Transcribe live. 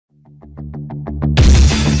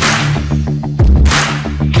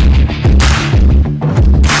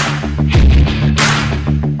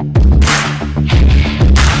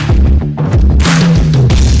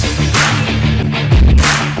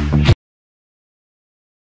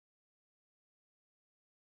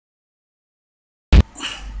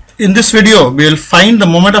in this video we will find the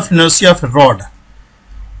moment of inertia of a rod.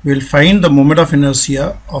 We will find the moment of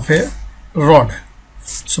inertia of a rod.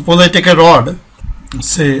 Suppose I take a rod,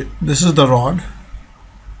 say this is the rod.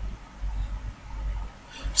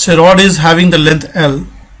 Say rod is having the length L,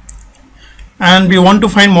 and we want to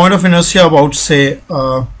find moment of inertia about, say,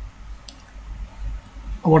 about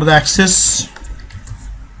the axis,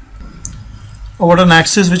 about an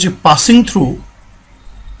axis which is passing through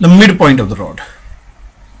the midpoint of the rod.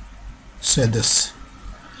 Say this.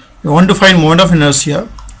 We want to find moment of inertia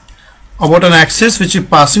about an axis which is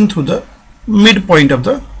passing through the midpoint of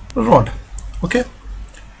the rod. Okay.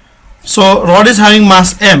 So rod is having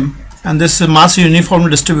mass m, and this mass is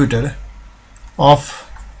uniformly distributed of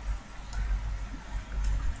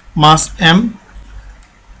mass m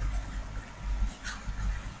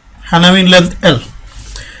and having length L.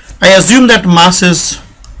 I assume that mass is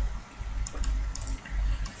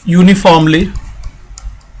uniformly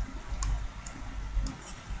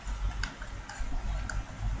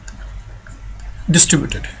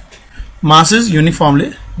distributed. Mass is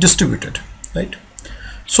uniformly distributed, right?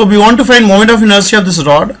 So we want to find moment of inertia of this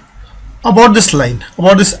rod about this line,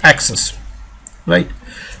 about this axis, right?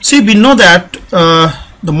 See, we know that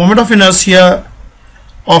the moment of inertia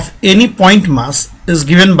of any point mass is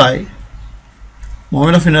given by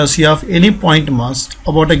moment of inertia of any point mass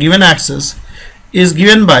about a given axis is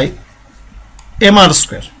given by mr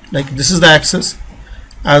square. Like this is the axis,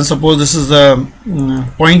 and suppose this is the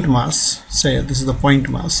point mass, say this is the point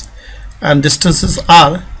mass, and distance is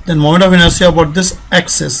r, then moment of inertia about this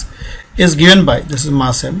axis is given by, this is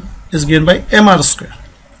mass m, is given by mr square,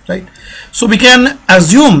 right? So we can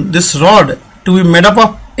assume this rod to be made up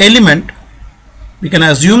of element, we can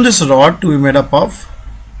assume this rod to be made up of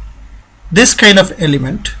this kind of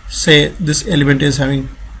element. Say this element is having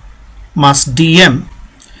mass dm,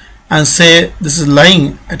 and say this is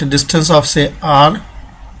lying at a distance of, say, r,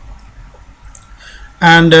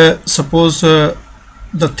 and suppose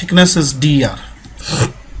the thickness is dr.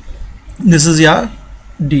 This is your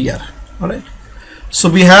dr. Alright, so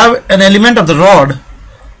we have an element of the rod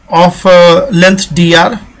of length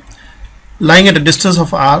dr lying at a distance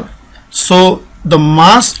of r. So the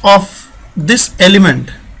mass of this element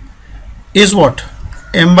is what?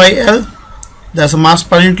 M by L, that's a mass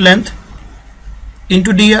per unit length,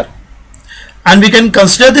 into dr, and we can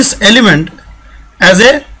consider this element as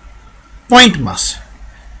a point mass.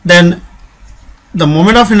 Then the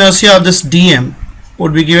moment of inertia of this dm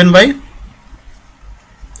would be given by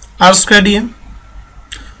r square dm,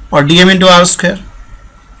 or dm into r square,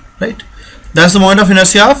 right? That's the moment of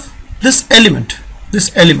inertia of this element,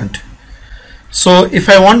 So if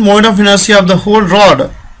I want moment of inertia of the whole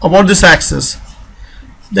rod about this axis,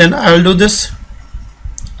 then I will do this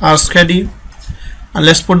r square d, and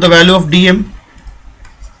let's put the value of dm.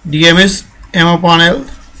 Dm is m upon L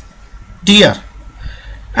dr,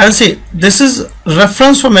 and see this is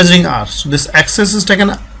reference for measuring r, so this axis is taken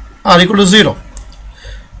r equal to 0.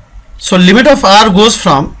 So limit of r goes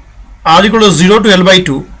from r equal to 0 to L by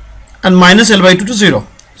 2 and minus L by 2 to 0.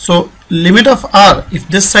 So limit of r, if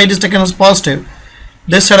this side is taken as positive,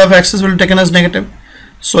 this side of axis will be taken as negative.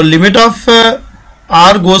 So limit of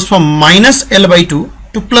r goes from minus L by 2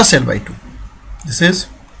 to plus L by 2. This is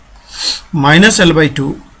minus L by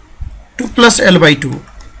 2 to plus L by 2,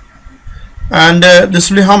 and this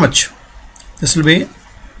will be how much? This will be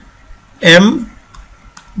m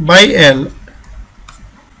by L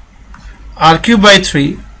r cube by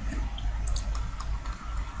 3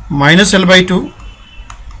 minus L by 2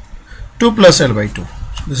 to plus L by 2.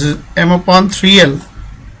 So this is m upon 3L,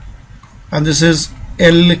 and this is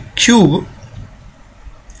L cube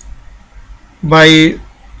by,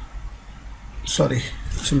 sorry,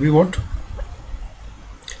 this will be what?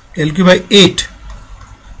 L cube by 8,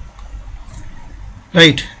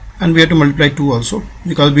 right? And we have to multiply 2 also,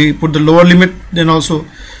 because we put the lower limit, then also,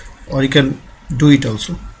 or you can do it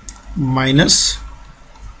also, minus,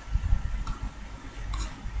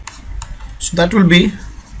 so that will be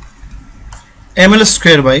ml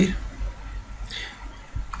square by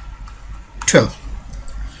 12.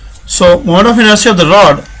 So moment of inertia of the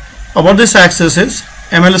rod about this axis is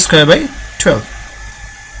ml square by 12.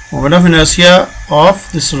 Moment of inertia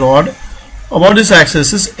of this rod about this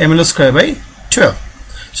axis is ml square by 12.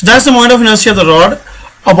 So that's the moment of inertia of the rod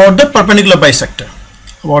about the perpendicular bisector,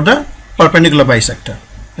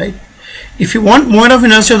 right? If you want moment of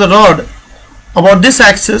inertia of the rod about this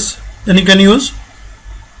axis, then you can use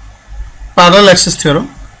parallel axis theorem.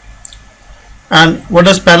 And what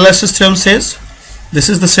does parallel axis theorem says? This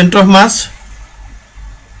is the center of mass,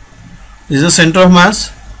 this is the center of mass,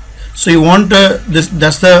 so you want this,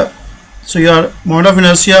 that's the So your moment of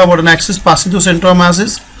inertia about an axis passing through center of mass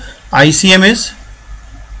is ICM is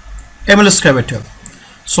ml square by 12.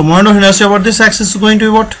 So moment of inertia about this axis is going to be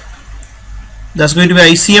what? That's going to be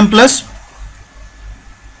ICM plus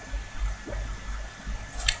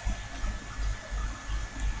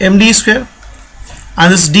md square,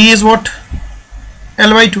 and this d is what?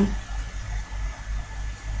 L by 2.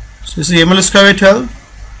 So this is ml square by 12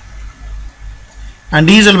 and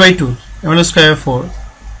d is L by 2, ml square by 4,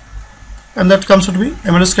 and that comes out to be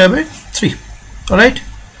ml square by 3. Alright,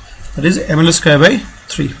 that is ml square by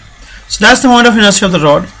 3. So that's the moment of inertia of the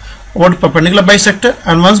rod about perpendicular bisector.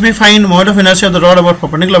 And once we find moment of inertia of the rod about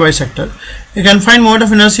perpendicular bisector, you can find moment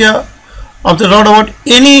of inertia of the rod about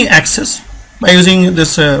any axis by using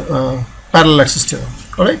this parallel axis theorem.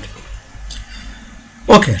 Alright,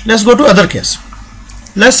 okay, let's go to other case.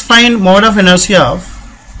 Let's find moment of inertia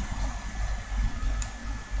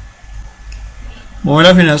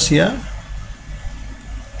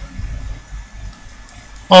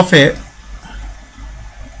of a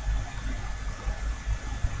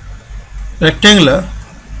rectangular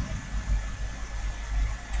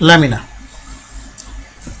lamina.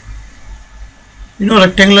 You know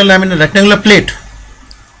rectangular lamina, rectangular plate.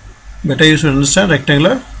 Better you should understand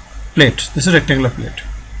rectangular plate. This is rectangular plate,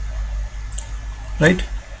 right?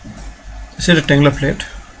 This is rectangular plate.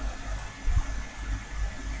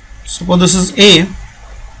 Suppose this is A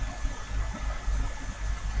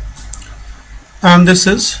and this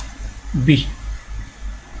is B.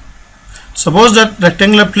 Suppose that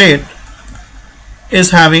rectangular plate is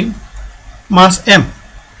having mass m,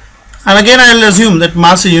 and again I will assume that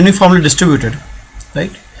mass is uniformly distributed,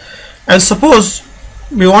 right? And suppose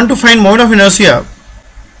we want to find moment of inertia,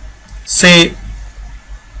 say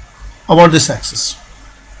about this axis.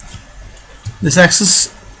 This axis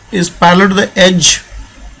is parallel to the edge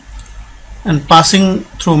and passing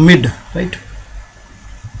through mid, right?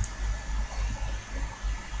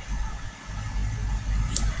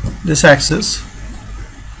 This axis,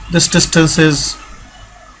 this distance is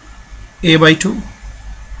a by 2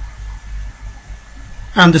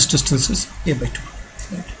 and this distance is a by 2,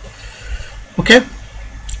 right? Okay,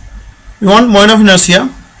 we want moment of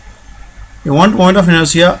inertia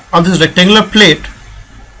of this rectangular plate.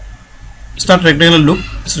 It's not rectangular loop,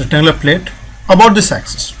 it's rectangular plate about this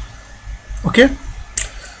axis. Okay,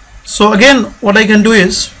 so again what I can do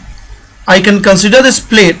is I can consider this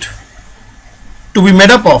plate to be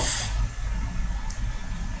made up of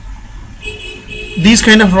these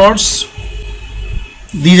kind of rods,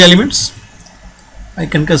 these elements. I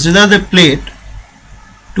can consider the plate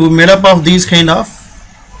to be made up of these kind of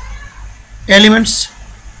elements.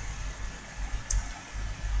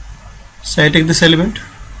 So I take this element.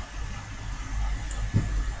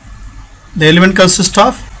 The element consists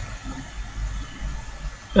of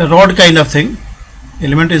a rod kind of thing.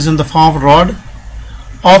 Element is in the form of rod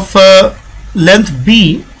of length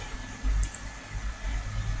b,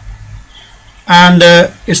 and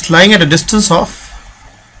it's lying at a distance of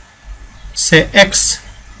say x,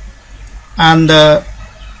 and the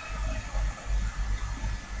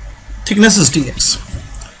thickness is dx.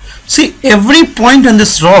 See, every point on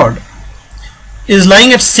this rod is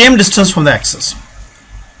lying at same distance from the axis.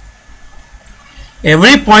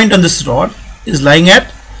 Every point on this rod is lying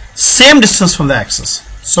at same distance from the axis.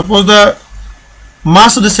 Suppose the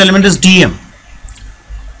mass of this element is dm,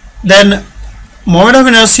 then moment of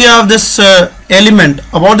inertia of this element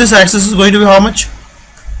about this axis is going to be how much?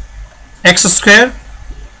 X square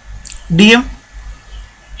dm.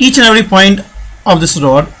 Each and every point of this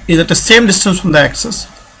rod is at the same distance from the axis,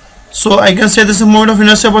 so I can say this is moment of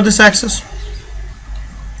inertia about this axis,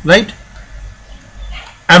 right?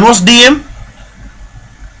 And what's dm?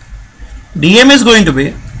 dm is going to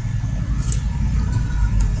be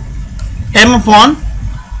m upon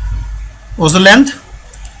what's the length?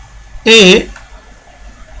 A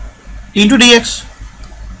into dx.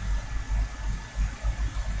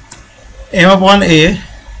 M upon A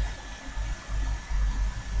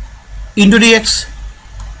into dx.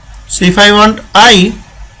 So if I want I,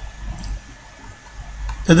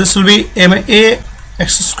 then this will be ma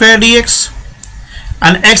x square dx,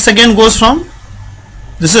 and x again goes from,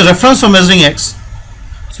 this is reference for measuring x,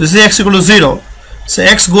 so this is x equal to 0, so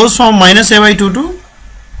x goes from minus a by 2 to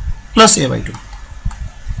plus a by 2,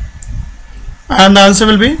 and the answer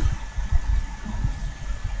will be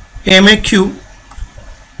ma cube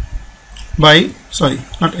by, sorry,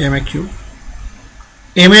 not ma cube,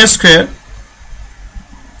 ma square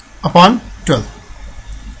upon 12.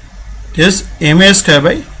 Is ma square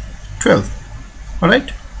by 12.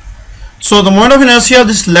 Alright, so the moment of inertia of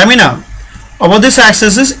this lamina about this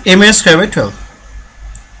axis is ma square by 12.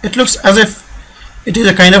 it looks as if it is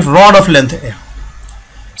a kind of rod of length a.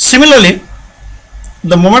 Similarly,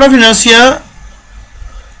 the moment of inertia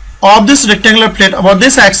of this rectangular plate about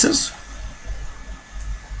this axis,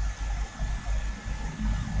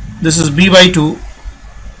 this is b by 2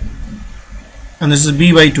 and this is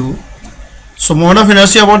b by 2. So moment of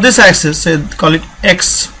inertia about this axis, say call it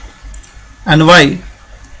x and y.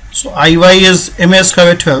 So Iy is ma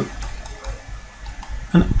square by 12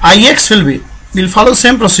 and Ix will be, we'll follow the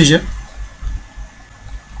same procedure,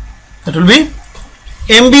 that will be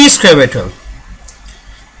mb square by 12,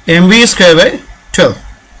 mb square by 12,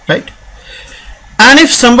 right? And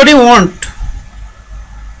if somebody want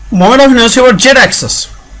moment of inertia about z axis,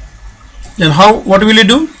 then what will you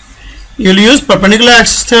do? You will use perpendicular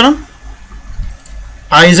axis theorem.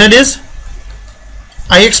 Iz is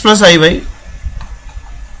Ix plus Iy,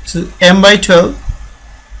 so m by 12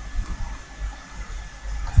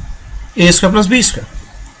 a square plus b square,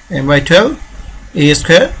 m by 12 a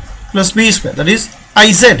square plus b square, that is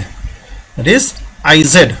Iz, that is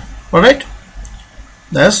Iz, alright,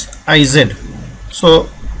 that's Iz. So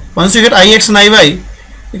once you get Ix and Iy,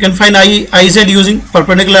 you can find Iz using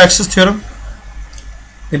perpendicular axis theorem.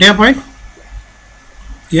 Get your point?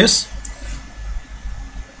 Yes.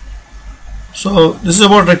 So this is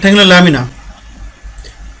about rectangular lamina.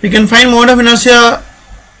 We can find moment of inertia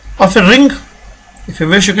of a ring. If you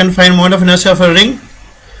wish, you can find moment of inertia of a ring.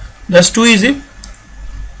 That's too easy.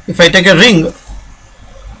 If I take a ring,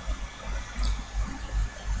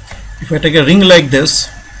 like this,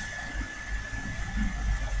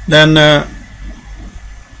 then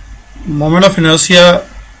moment of inertia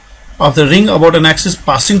of the ring about an axis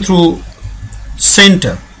passing through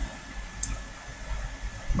center,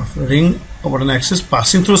 of a ring about an axis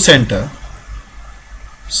passing through center,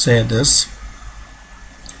 say this,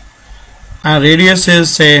 and radius is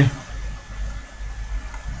say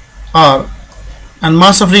r and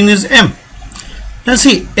mass of ring is m. Now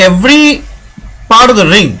see, every part of the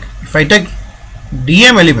ring, if I take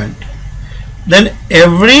dm element, then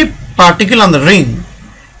every particle on the ring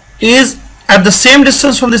is at the same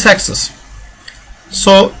distance from this axis.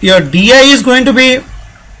 So your di is going to be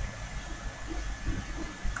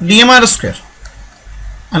dmr square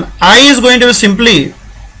and I is going to be simply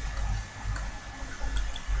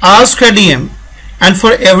r square dm, and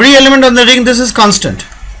for every element on the ring this is constant,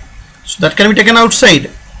 so that can be taken outside,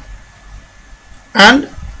 and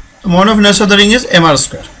the moment of inertia of the ring is mr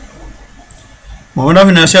square. Moment of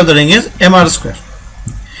inertia of the ring is mr square.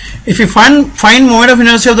 If you find moment of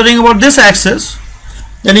inertia of the ring about this axis,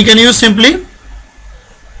 then you can use simply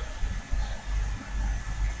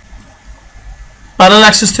parallel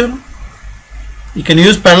axis theorem. You can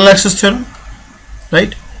use parallel axis theorem,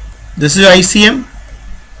 right? This is ICM,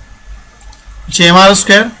 which is mr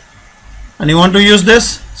square, and you want to use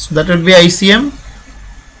this, so that will be ICM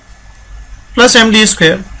plus md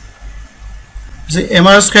square. See,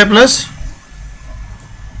 mr square plus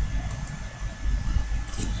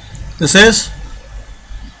this is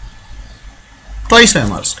twice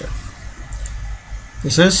mr square.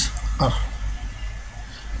 This is r,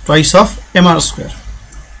 twice of mr square.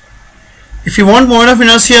 If you want moment of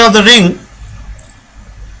inertia of the ring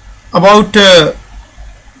about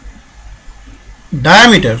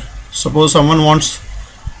diameter, suppose someone wants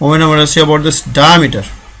moment of inertia about this diameter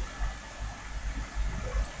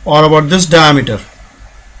or about this diameter.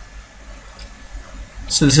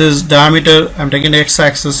 So this is diameter, I am taking x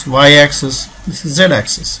axis, y axis, this is z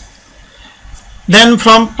axis. Then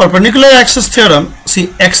from perpendicular axis theorem, see,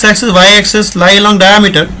 x axis, y axis lie along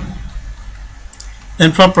diameter.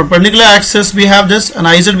 Then from perpendicular axis we have this, and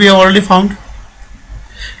Iz we have already found.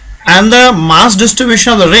 And the mass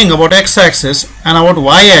distribution of the ring about x axis and about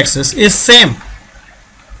y axis is same.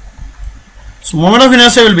 So moment of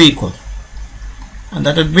inertia will be equal, and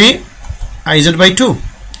that will be Iz by 2.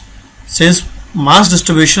 Since mass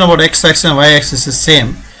distribution about x axis and y axis is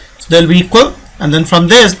same, so they will be equal, and then from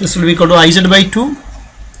this will be equal to Iz by 2,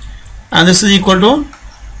 and this is equal to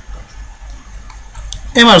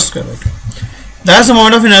mr square by 2. That's the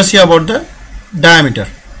moment of inertia about the diameter,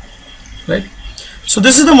 right? So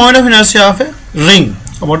this is the moment of inertia of a ring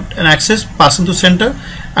about an axis passing through center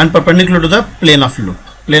and perpendicular to the plane of loop,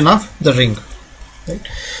 plane of the ring, right?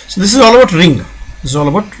 So this is all about ring. This is all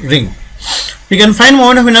about ring. We can find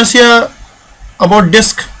moment of inertia about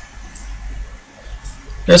disk.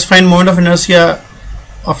 Let's find moment of inertia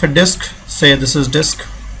of a disk. Say this is disk,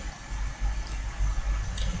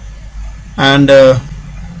 and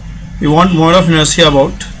we want moment of inertia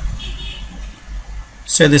about,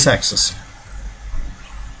 say, this axis.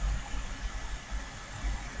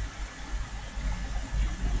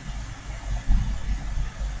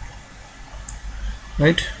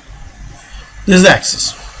 right? This is the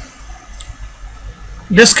axis.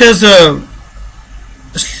 Disk has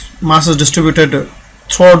mass is distributed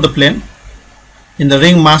throughout the plane. In the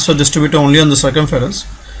ring, mass is distributed only on the circumference.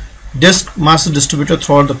 Disk mass is distributed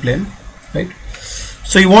throughout the plane, right?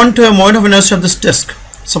 So you want a moment of inertia of this disk.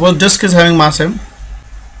 Suppose disk is having mass m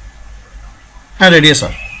and radius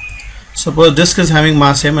r. Suppose disk is having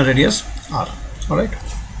mass m and radius r. Alright.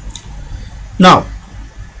 Now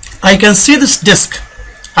I can see this disk.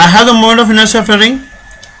 I have the moment of inertia of a ring,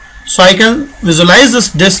 so I can visualize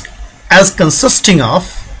this disk as consisting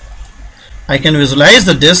of, I can visualize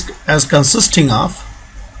the disk as consisting of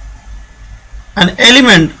an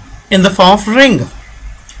element in the form of ring.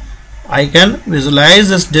 I can visualize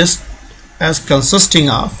this disk as consisting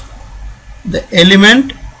of the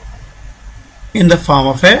element in the form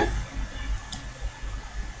of a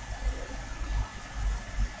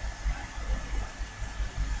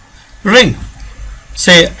ring.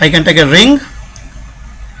 Say I can take a ring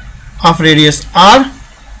of radius r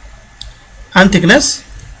and thickness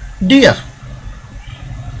dr.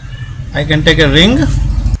 I can take a ring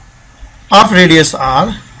of radius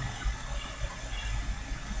r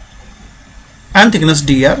and thickness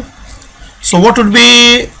dr. So what would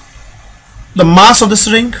be the mass of this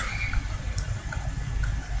ring?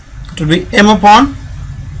 It will be m upon,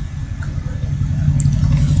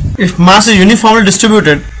 if mass is uniformly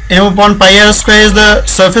distributed, m upon pi r square is the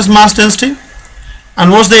surface mass density.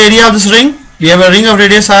 And what's the area of this ring? We have a ring of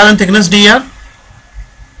radius r and thickness dr.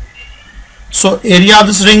 So area of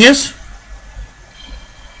this ring is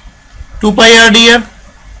 2 pi r dr,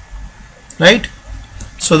 right?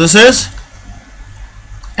 So this is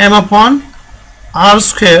m upon r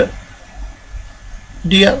square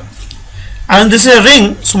dr, and this is a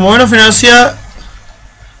ring. So moment of inertia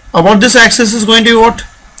about this axis is going to be what?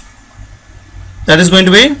 That is going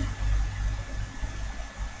to be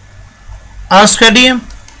r square dm.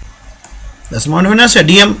 That's moment of inertia,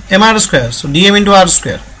 dm mr square. So dm into r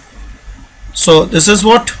square. So this is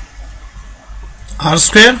what? R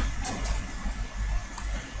square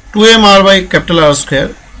 2mr by capital R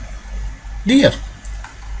square dr,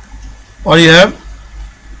 or you have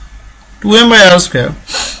 2m by r square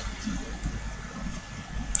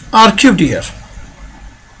r cube dr,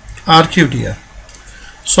 r cube dr.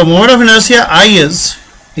 So moment of inertia I is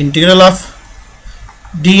integral of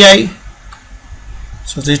di,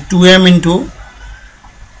 so this is 2m into,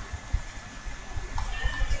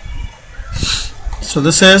 so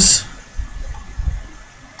this is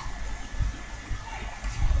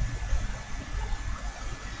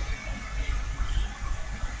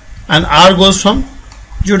and r goes from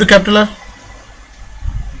 0 to capital R.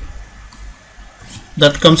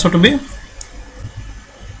 That comes out to be,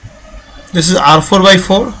 this is r4 by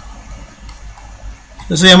 4,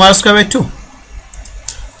 this is mr square by 2.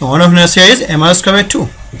 The moment of inertia is mr square by 2,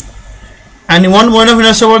 and you want moment of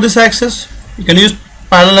inertia over this axis, you can use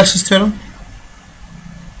parallel axis theorem,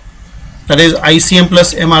 that is ICM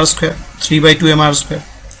plus mr square, 3 by 2 mr square.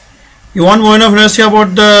 You want moment of inertia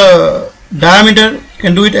about the diameter, you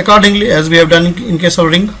can do it accordingly as we have done in case of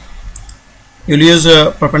ring. You will use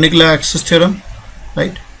perpendicular axis theorem,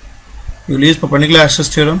 right? You will use perpendicular axis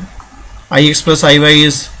theorem. Ix plus Iy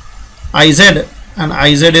is Iz, and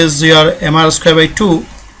Iz is your mr square by 2.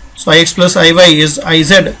 So Ix plus Iy is Iz,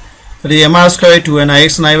 that is mr square by 2, and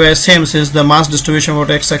Ix and Iy are same since the mass distribution about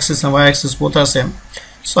x axis and y axis both are same.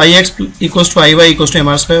 So Ix equals to Iy equals to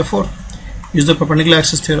mr square by 4. Use the perpendicular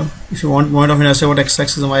axis theorem if you want moment of inertia about x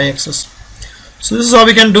axis and y axis. So this is how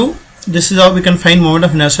we can do, this is how we can find moment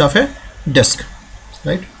of inertia of a disk,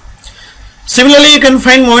 right? Similarly, you can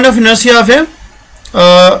find moment of inertia of a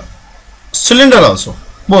cylinder also,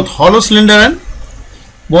 both hollow cylinder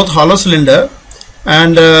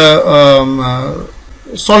and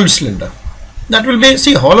solid cylinder. That will be,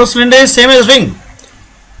 see, hollow cylinder is same as ring.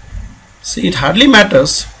 See, it hardly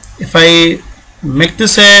matters if I make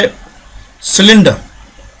this a cylinder.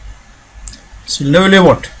 Cylinder will be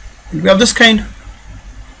what? It will be of this kind.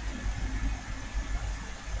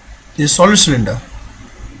 This is solid cylinder.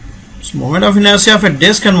 So moment of inertia of a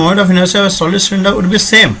disk and moment of inertia of a solid cylinder would be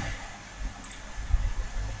same.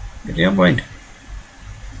 Get your point?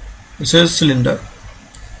 This is cylinder,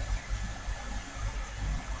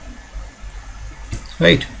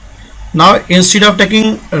 right? Now instead of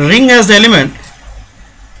taking ring as the element,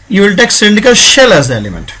 you will take cylindrical shell as the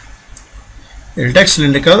element. You will take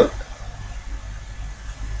cylindrical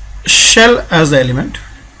shell as the element,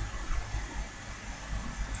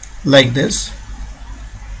 like this.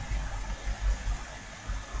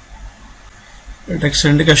 You will take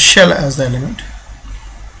cylindrical shell as the element.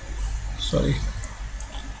 Sorry.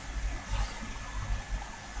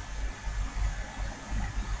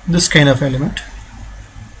 this kind of element,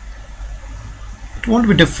 it won't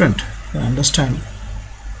be different, I understand.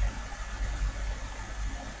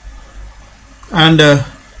 And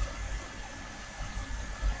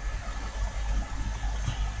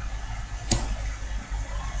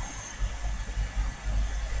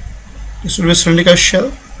this will be a cylindrical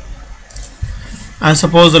shell, and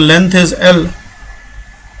suppose the length is L.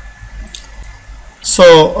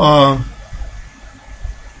 So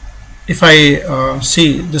if I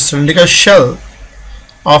see the cylindrical shell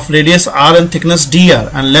of radius r and thickness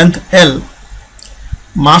dr and length L,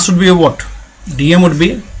 mass would be what? Dm would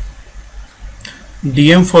be,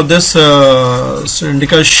 dm for this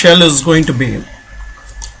cylindrical shell is going to be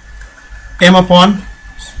m upon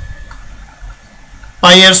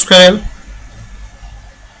pi r square L.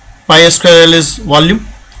 Pi r square L is volume,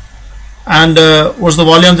 and what's the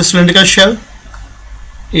volume of the cylindrical shell?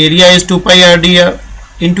 Area is 2 pi r dr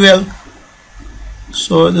into L.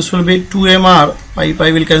 So this will be 2 mr,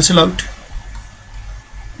 pi will cancel out,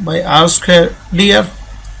 by r square dr,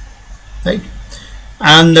 right?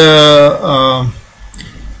 And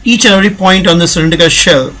each and every point on the cylindrical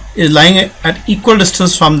shell is lying at equal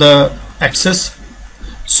distance from the axis.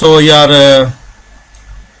 So your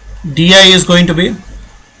di is going to be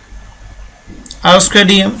r square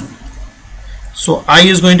dm. So I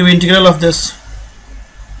is going to be integral of this,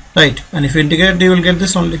 right? And if you integrate, you will get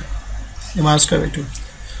this only, m r square by 2.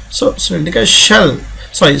 So cylindrical shell,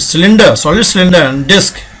 sorry, cylinder, solid cylinder and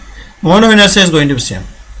disc, moment of inertia is going to be same.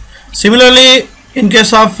 Similarly, in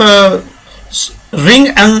case of ring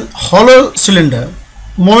and hollow cylinder,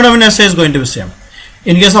 moment of inertia is going to be same.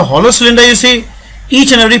 In case of hollow cylinder, you see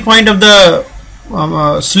each and every point of the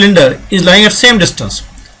cylinder is lying at same distance.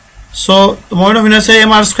 So the moment of inertia is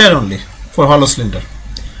mr square only for hollow cylinder.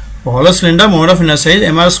 For hollow cylinder, moment of inertia is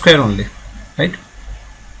mr square only, right?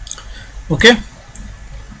 Okay.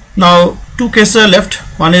 Now two cases are left.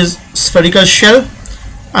 One is spherical shell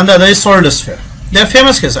and the other is solid sphere. They are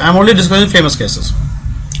famous cases. I am only discussing famous cases.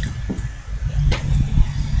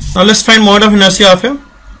 Now let's find moment of inertia of a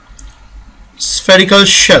spherical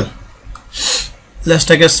shell. Let's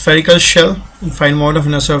take a spherical shell and find moment of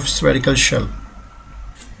inertia of spherical shell.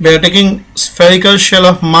 We are taking spherical shell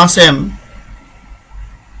of mass m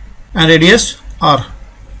and radius r.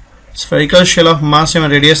 Spherical shell of mass m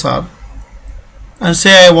and radius r, and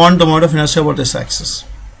say I want the moment of inertia about this axis,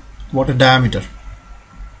 what a diameter.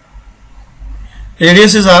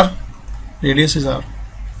 Radius is r, radius is r,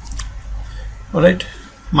 alright,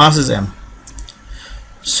 mass is m.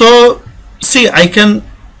 So see, I can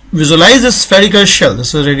visualize this spherical shell.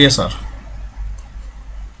 This is radius r.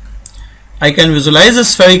 I can visualize a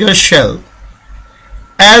spherical shell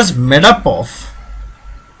as made up of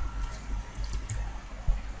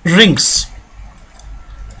rings.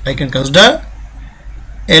 I can consider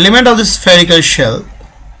element of the spherical shell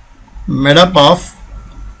made up of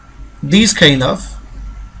these kind of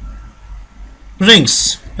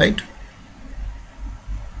rings, right?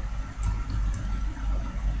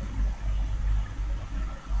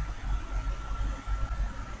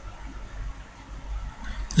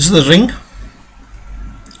 This is the ring.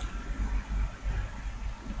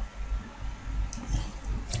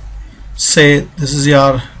 Say this is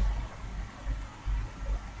your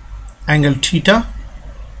angle theta,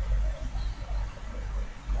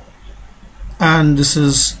 and this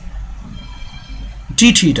is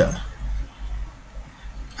d theta,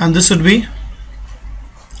 and this would be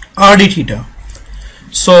rd theta.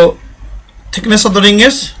 So thickness of the ring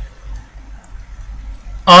is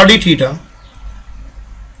rd theta,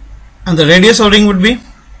 and the radius of the ring would be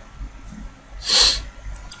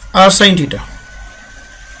r sin theta,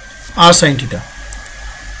 r sin theta.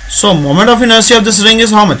 So moment of inertia of this ring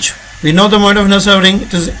is how much? We know the moment of inertia of ring,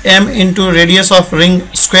 it is m into radius of ring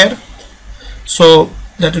square. So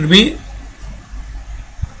that would be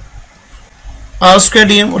r square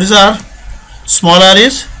dm. What is r? Small r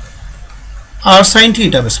is r sin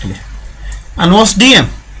theta basically. And what's dm?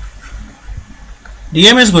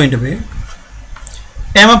 dm is going to be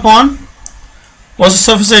m upon, what's the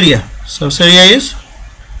surface area? Surface area is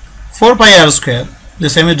 4 pi r square.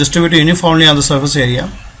 This m is distributed uniformly on the surface area.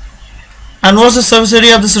 And what's the surface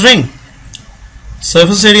area of this ring?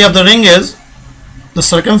 Surface area of the ring is, the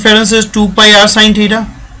circumference is 2 pi r sin theta,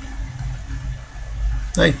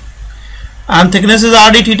 right? And thickness is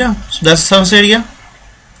rd theta, so that's the surface area.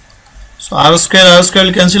 So r square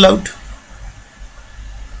will cancel out.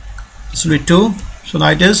 This will be 2. So now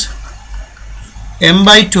it is m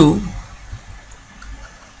by 2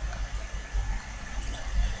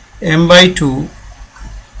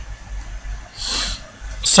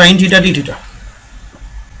 sin theta d theta.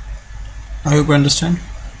 I hope you understand.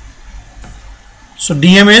 So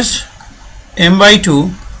dm is m by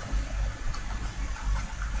 2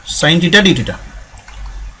 sin theta d theta.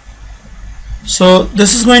 So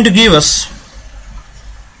this is going to give us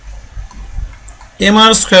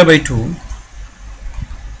mr square by 2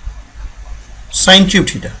 sin cube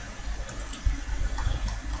theta,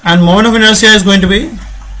 and moment of inertia is going to be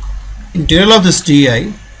integral of this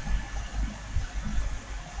di.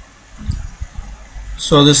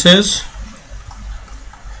 So this is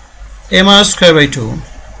mr square by 2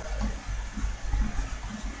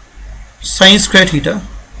 sin square theta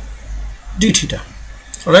d theta.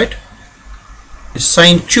 Alright,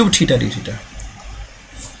 sin cube theta d theta,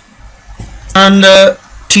 and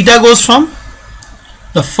theta goes from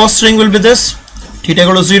the first ring will be this, theta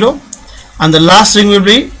equal to 0, and the last ring will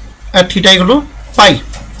be at theta equal to pi.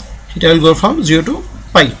 Theta will go from 0 to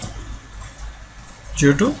pi,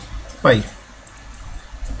 0 to pi,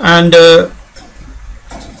 and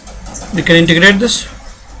we can integrate this.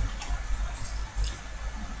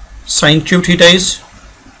 Sin cube theta is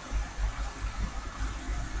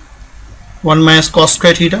 1 minus cos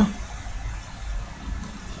square theta,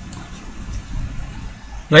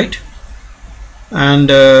 right? And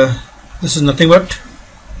this is nothing but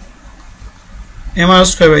mr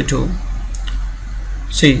square by 2.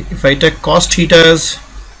 See, if I take cos theta as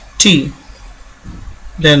t,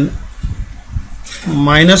 then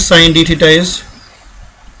minus sin d theta is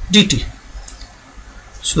dt.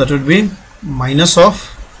 So that would be minus of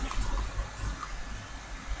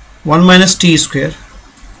 1 minus t square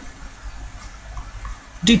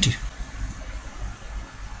dt,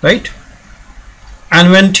 right?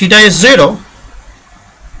 And when theta is 0,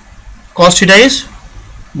 cos theta is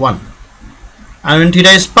 1, and when theta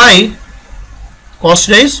is pi, cos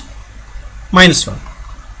theta is minus 1.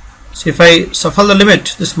 So if I shuffle the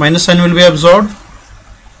limit, this minus sign will be absorbed.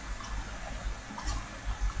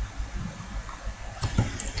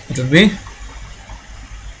 It will be,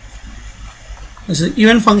 this is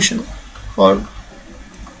even function, or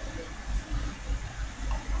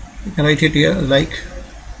you can write it here like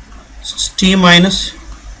t minus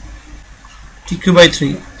t cube by 3,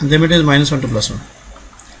 and the limit is minus 1 to plus 1.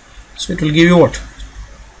 So it will give you what?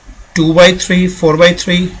 2 by 3, 4 by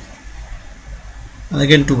 3, and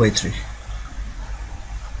again 2 by 3.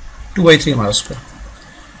 2 by 3 mr square.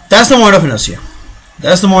 That's the moment of inertia.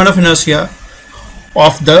 That's the moment of inertia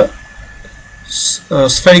of the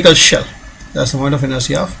spherical shell. That's the moment of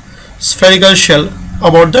inertia of spherical shell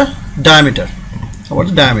about the diameter.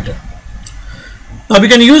 Now we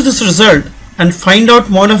can use this result and find out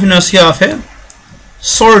moment of inertia of a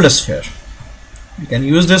solid sphere. We can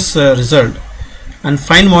use this result and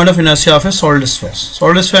find moment of inertia of a solid sphere.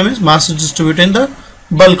 Solid sphere means mass is distributed in the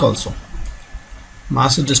bulk also.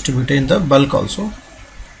 Mass is distributed in the bulk also.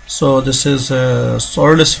 So this is a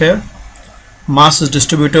solid sphere. Mass is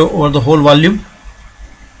distributed over the whole volume.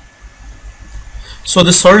 So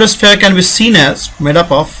the solid sphere can be seen as made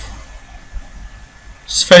up of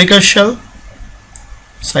spherical shell.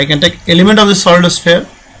 So I can take element of the solid sphere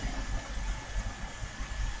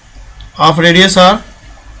of radius r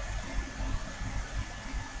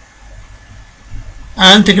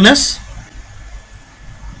and thickness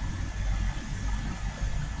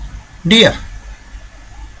dr,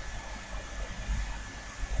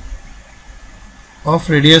 of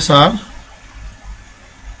radius r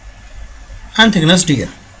and thickness dr.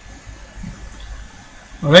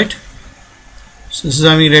 Alright, so this is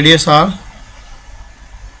having radius r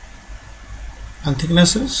and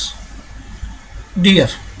thickness is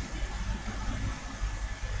dr.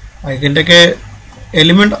 I can take a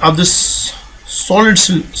element of this solid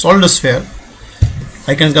sphere.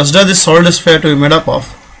 I can consider this solid sphere to be made up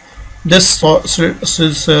of this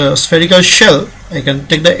spherical shell. I can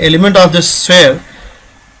take the element of this sphere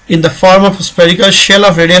in the form of a spherical shell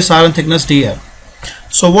of radius r and thickness dr.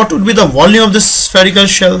 So what would be the volume of this spherical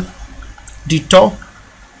shell? D tau,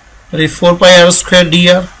 that is 4 pi r square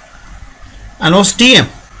dr. And what's dm?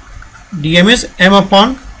 Dm is m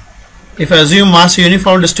upon, if I assume mass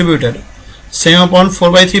uniform distributed, same upon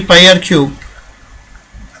 4 by 3 pi r cube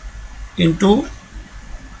into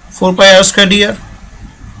 4 pi r square dr.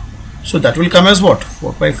 So that will come as what?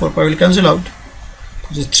 4 pi will cancel out.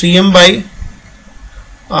 This is 3m by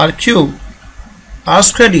r cube r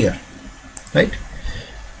square dr, right?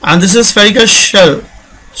 And this is spherical shell.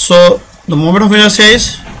 So the moment of inertia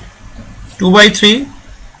is 2 by 3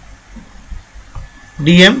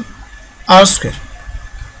 dm r square.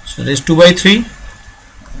 So that is 2 by 3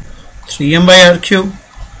 3m by r cube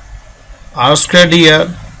r square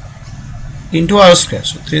dr into r square.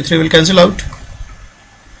 So 3 will cancel out,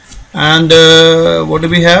 and what do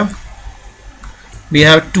we have? We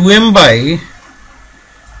have 2m by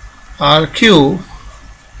RQ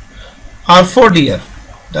R4 dr,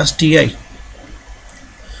 that's Ti.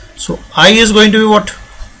 So I is going to be what?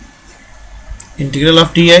 Integral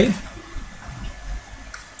of Ti,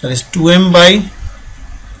 that is 2m by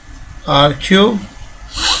RQ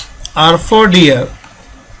R4 dr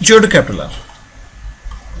 0 to capital R,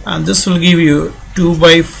 and this will give you 2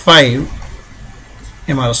 by 5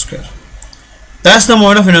 mr square. That's the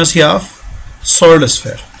moment of inertia of solid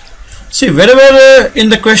sphere. See, wherever in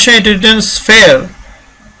the question it written sphere,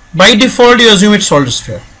 by default you assume it's solid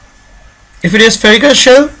sphere. If it is spherical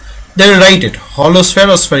shell, they will write it hollow sphere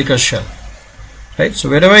or spherical shell, right? So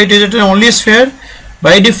wherever it is written only sphere,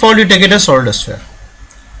 by default you take it as solid sphere.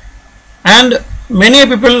 And many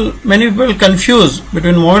people confuse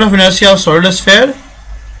between moment of inertia of solid sphere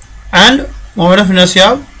and moment of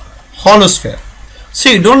inertia of hollow sphere.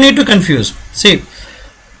 See, don't need to confuse. See,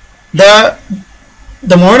 the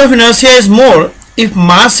moment of inertia is more if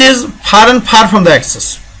mass is far and far from the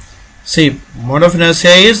axis. See, moment of inertia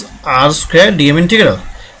is r square dm integral.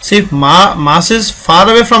 See, if mass is far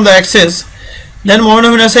away from the axis, then moment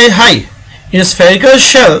of inertia is high. In a spherical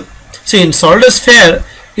shell, see, in solid sphere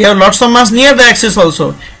you have lots of mass near the axis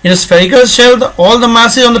also. In a spherical shell, all the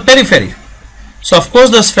mass is on the periphery. So of course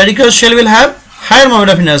the spherical shell will have higher moment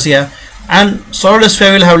of inertia and solid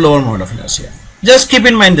sphere will have lower moment of inertia. Just keep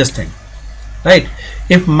in mind this thing, right?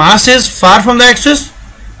 If mass is far from the axis,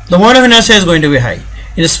 the moment of inertia is going to be high.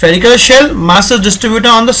 In a spherical shell, mass is distributed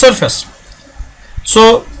on the surface.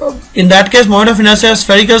 So in that case, moment of inertia of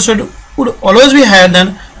spherical shell would always be higher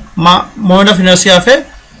than moment of inertia of a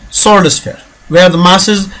solid sphere, where the mass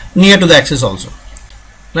is near to the axis also,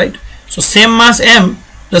 right? So same mass m,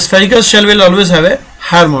 the spherical shell will always have a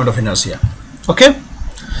higher moment of inertia. Okay,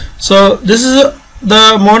 so this is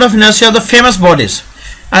the moment of inertia of the famous bodies.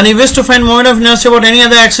 And if you wish to find moment of inertia about any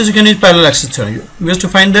other axis, you can use parallel axis theory. If you wish to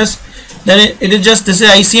find this, then it is just, this is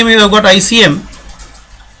ICM, you have got ICM,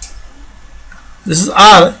 this is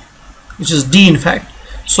R, which is D in fact.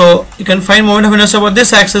 So you can find moment of inertia about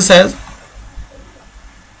this axis as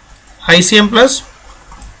ICM plus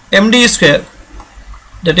md square,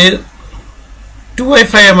 that is 2 by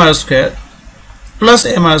 5 mr square plus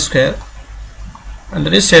mr square, and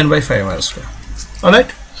that is 7 by 5 mr square.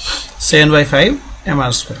 Alright, 7 by 5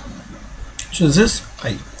 mr square. So this is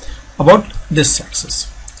I about this axis.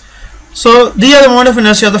 So these are the moment of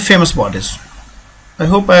inertia of the famous bodies. I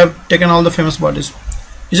hope I have taken all the famous bodies.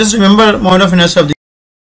 You just remember moment of inertia of the